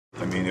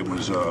mean, it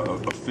was a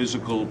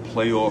physical,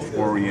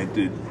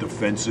 playoff-oriented,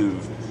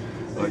 defensive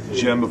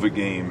gem of a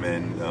game,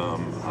 and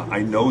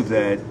I know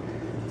that,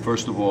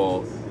 first of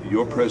all,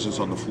 your presence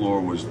on the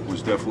floor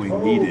was definitely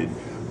needed,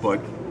 but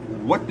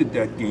what did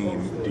that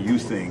game, do you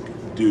think,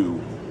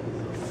 do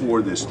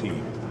for this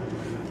team?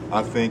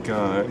 I think,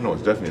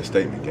 it's definitely a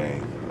statement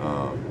game.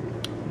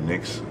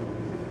 Knicks,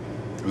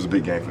 it was a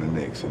big game for the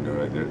Knicks.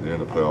 They're in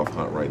the playoff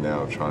hunt right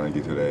now, trying to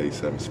get to the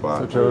 8-7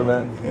 spot.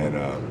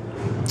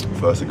 And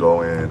for us to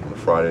go in on a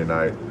Friday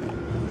night,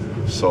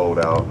 sold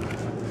out,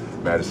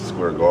 Madison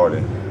Square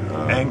Garden.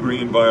 Angry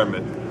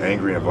environment.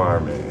 Angry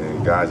environment,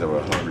 and guys that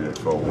were hungry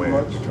for a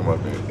win to come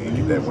up and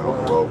get that win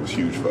on the road was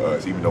huge for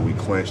us. Even though we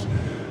clinched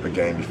the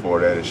game before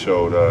that, it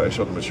showed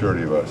the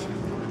maturity of us.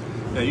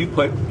 Now you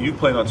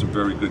played on some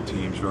very good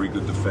teams, very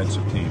good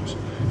defensive teams.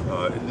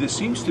 There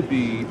seems to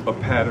be a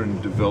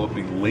pattern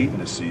developing late in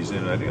the season,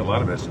 and I think a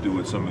lot of it has to do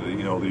with some of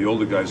the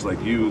older guys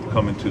like you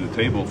coming to the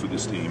table for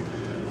this team.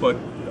 But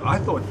I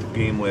thought the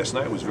game last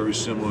night was very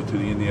similar to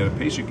the Indiana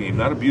Pacer game.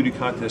 Not a beauty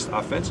contest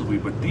offensively,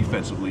 but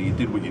defensively, you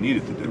did what you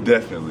needed to do.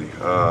 Definitely.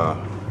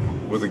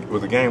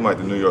 With a game like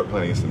the New York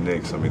playing against the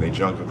Knicks, I mean, they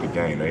junked up the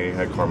game. They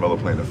had Carmelo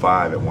playing the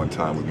 5 at one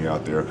time with me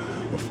out there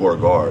with 4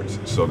 guards.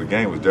 So the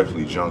game was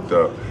definitely junked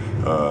up.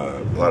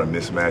 A lot of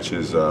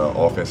mismatches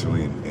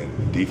offensively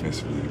and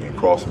defensively and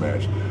cross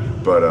match.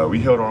 But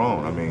we held our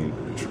own. I mean,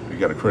 you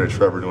got to credit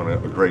Trevor doing a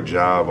great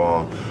job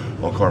on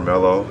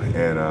Carmelo,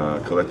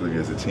 and collectively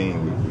as a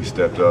team, we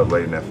stepped up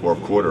late in that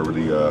fourth quarter,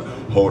 really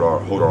hold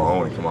our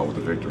own and come out with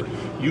the victory.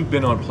 You've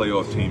been on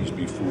playoff teams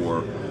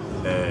before,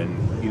 and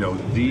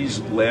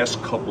these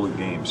last couple of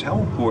games, how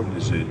important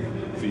is it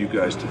for you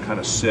guys to kind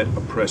of set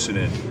a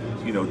precedent,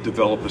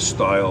 develop a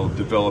style,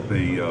 develop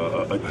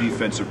a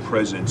defensive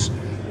presence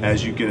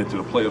as you get into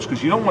the playoffs?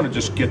 Because you don't want to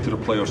just get to the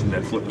playoffs and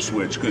then flip a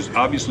switch, because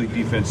obviously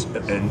defense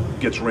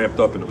gets ramped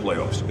up in the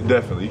playoffs.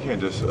 Definitely. You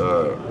can't just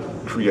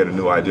create a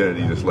new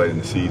identity this late in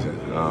the season.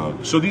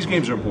 So these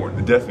games are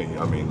important. Definitely.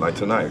 I mean, like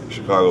tonight,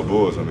 Chicago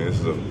Bulls, I mean,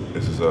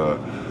 this is a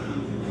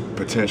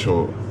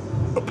potential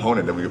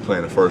opponent that we could play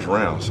in the first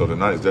round. So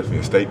tonight is definitely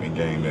a statement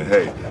game that,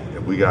 hey,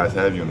 if we guys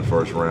have you in the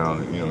first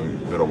round, you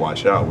better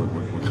watch out. We're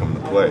coming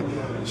to play.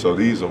 So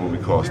these are what we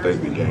call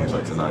statement games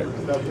like tonight.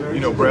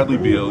 Bradley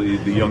Beal,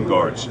 the young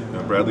guards,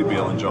 Bradley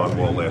Beal and John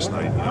Wall last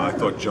night. I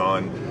thought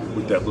John,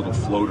 with that little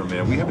floater,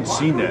 man, we haven't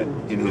seen that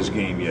in his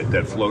game yet,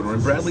 that floater.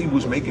 And Bradley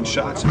was making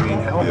shots. I mean,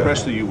 how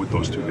impressed are you with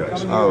those two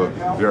guys? I was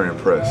very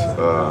impressed.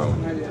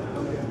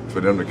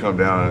 For them to come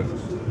down,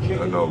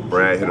 I know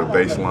Brad hit a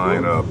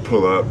baseline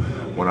pull up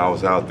when I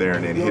was out there,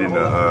 and then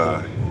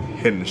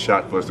hitting the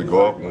shot for us to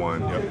go up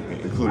one,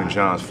 including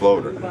John's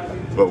floater.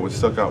 But what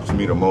stuck out to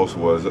me the most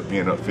was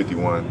being up 2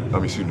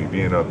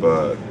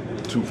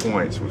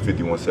 points with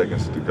 51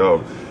 seconds to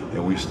go,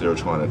 and we still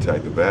trying to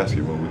attack the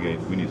basket when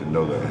we need to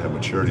know that and have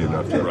maturity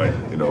enough to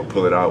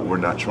pull it out. We're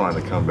not trying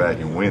to come back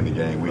and win the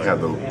game. We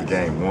have the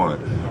game won.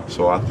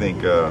 So I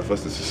think for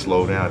us to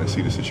slow down and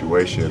see the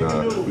situation,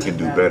 we can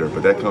do better.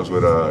 But that comes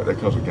with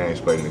games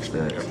played and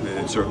experience.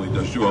 It certainly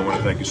does. Drew, I want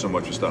to thank you so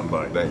much for stopping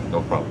by.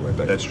 No problem, man. Thank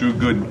you. That's Drew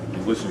Gooden.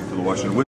 You're listening to the Washington